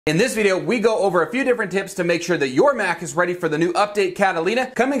In this video, we go over a few different tips to make sure that your Mac is ready for the new update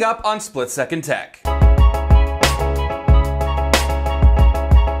Catalina coming up on Split Second Tech.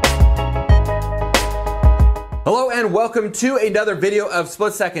 Hello and welcome to another video of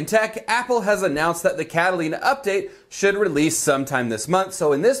Split Second Tech. Apple has announced that the Catalina update should release sometime this month.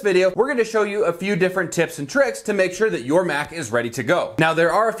 So in this video, we're going to show you a few different tips and tricks to make sure that your Mac is ready to go. Now,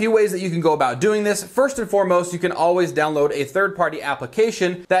 there are a few ways that you can go about doing this. First and foremost, you can always download a third-party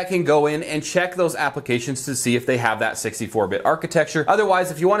application that can go in and check those applications to see if they have that 64-bit architecture.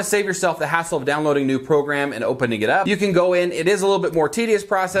 Otherwise, if you want to save yourself the hassle of downloading a new program and opening it up, you can go in. It is a little bit more tedious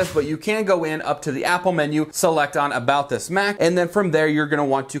process, but you can go in up to the Apple menu, select on About This Mac, and then from there, you're going to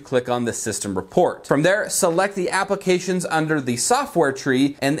want to click on the System Report. From there, select the applications under the software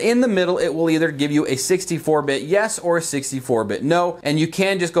tree, and in the middle, it will either give you a 64-bit yes or a 64-bit no, and you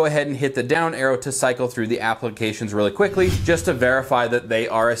can just go ahead and hit the down arrow to cycle through the applications really quickly just to verify that they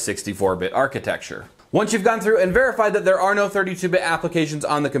are a 64-bit architecture. Once you've gone through and verified that there are no 32-bit applications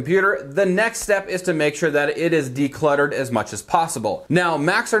on the computer, the next step is to make sure that it is decluttered as much as possible. Now,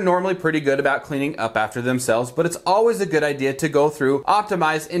 Macs are normally pretty good about cleaning up after themselves, but it's always a good idea to go through,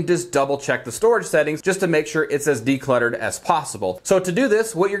 optimize, and just double check the storage settings just to make sure it's as decluttered as possible. So to do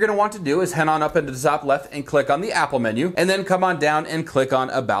this, what you're going to want to do is head on up into the top left and click on the Apple menu, and then come on down and click on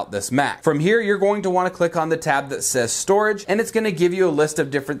About This Mac. From here, you're going to want to click on the tab that says Storage, and it's going to give you a list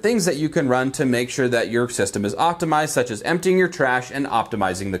of different things that you can run to make sure that your system is optimized, such as emptying your trash and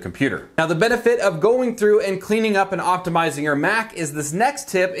optimizing the computer. Now, the benefit of going through and cleaning up and optimizing your Mac is this next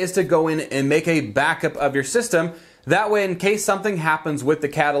tip is to go in and make a backup of your system. That way, in case something happens with the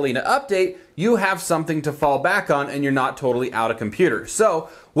Catalina update, you have something to fall back on and you're not totally out of computer. So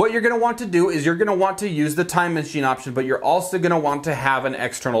what you're going to want to do is you're going to want to use the time machine option, but you're also going to want to have an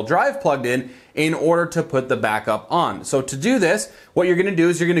external drive plugged in order to put the backup on. So to do this, what you're going to do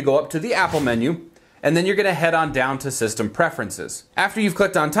is you're going to go up to the Apple menu, and then you're going to head on down to System Preferences. After you've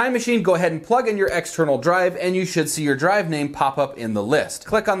clicked on Time Machine, go ahead and plug in your external drive, and you should see your drive name pop up in the list.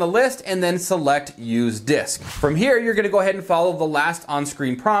 Click on the list and then select Use Disk. From here, you're going to go ahead and follow the last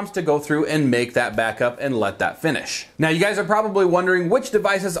on-screen prompts to go through and make that backup and let that finish. Now, you guys are probably wondering which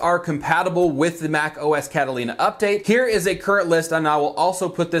devices are compatible with the macOS Catalina update. Here is a current list, and I will also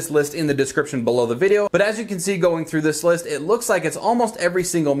put this list in the description below the video. But as you can see going through this list, it looks like it's almost every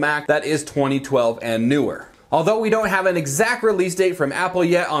single Mac that is 2012 and newer. Although we don't have an exact release date from Apple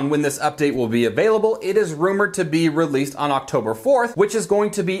yet on when this update will be available, it is rumored to be released on October 4th, which is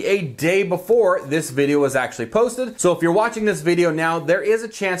going to be a day before this video is actually posted. So if you're watching this video now, there is a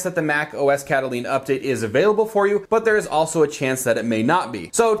chance that the macOS Catalina update is available for you, but there is also a chance that it may not be.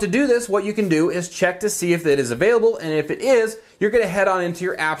 So to do this, what you can do is check to see if it is available, and if it is, you're going to head on into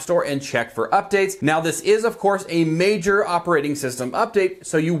your App Store and check for updates. Now, this is, of course, a major operating system update,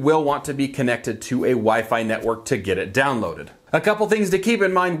 so you will want to be connected to a Wi-Fi network to get it downloaded. A couple things to keep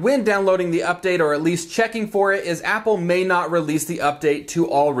in mind when downloading the update, or at least checking for it, is Apple may not release the update to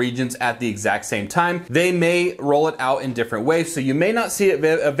all regions at the exact same time. They may roll it out in different ways, so you may not see it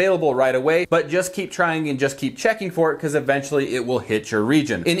available right away, but just keep trying and just keep checking for it, because eventually it will hit your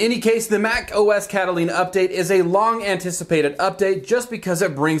region. In any case, the macOS Catalina update is a long anticipated update just because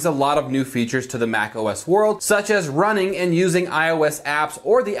it brings a lot of new features to the macOS world, such as running and using iOS apps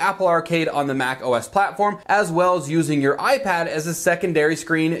or the Apple Arcade on the macOS platform, as well as using your iPad as a secondary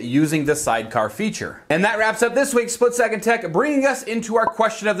screen using the sidecar feature. And that wraps up this week's Split Second Tech, bringing us into our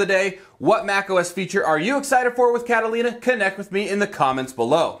question of the day. What macOS feature are you excited for with Catalina? Connect with me in the comments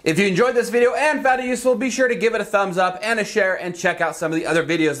below. If you enjoyed this video and found it useful, be sure to give it a thumbs up and a share, and check out some of the other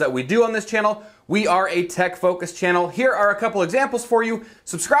videos that we do on this channel. We are a tech-focused channel. Here are a couple examples for you.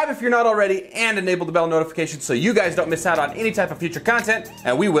 Subscribe if you're not already, and enable the bell notification so you guys don't miss out on any type of future content,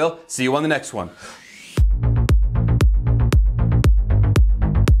 and we will see you on the next one.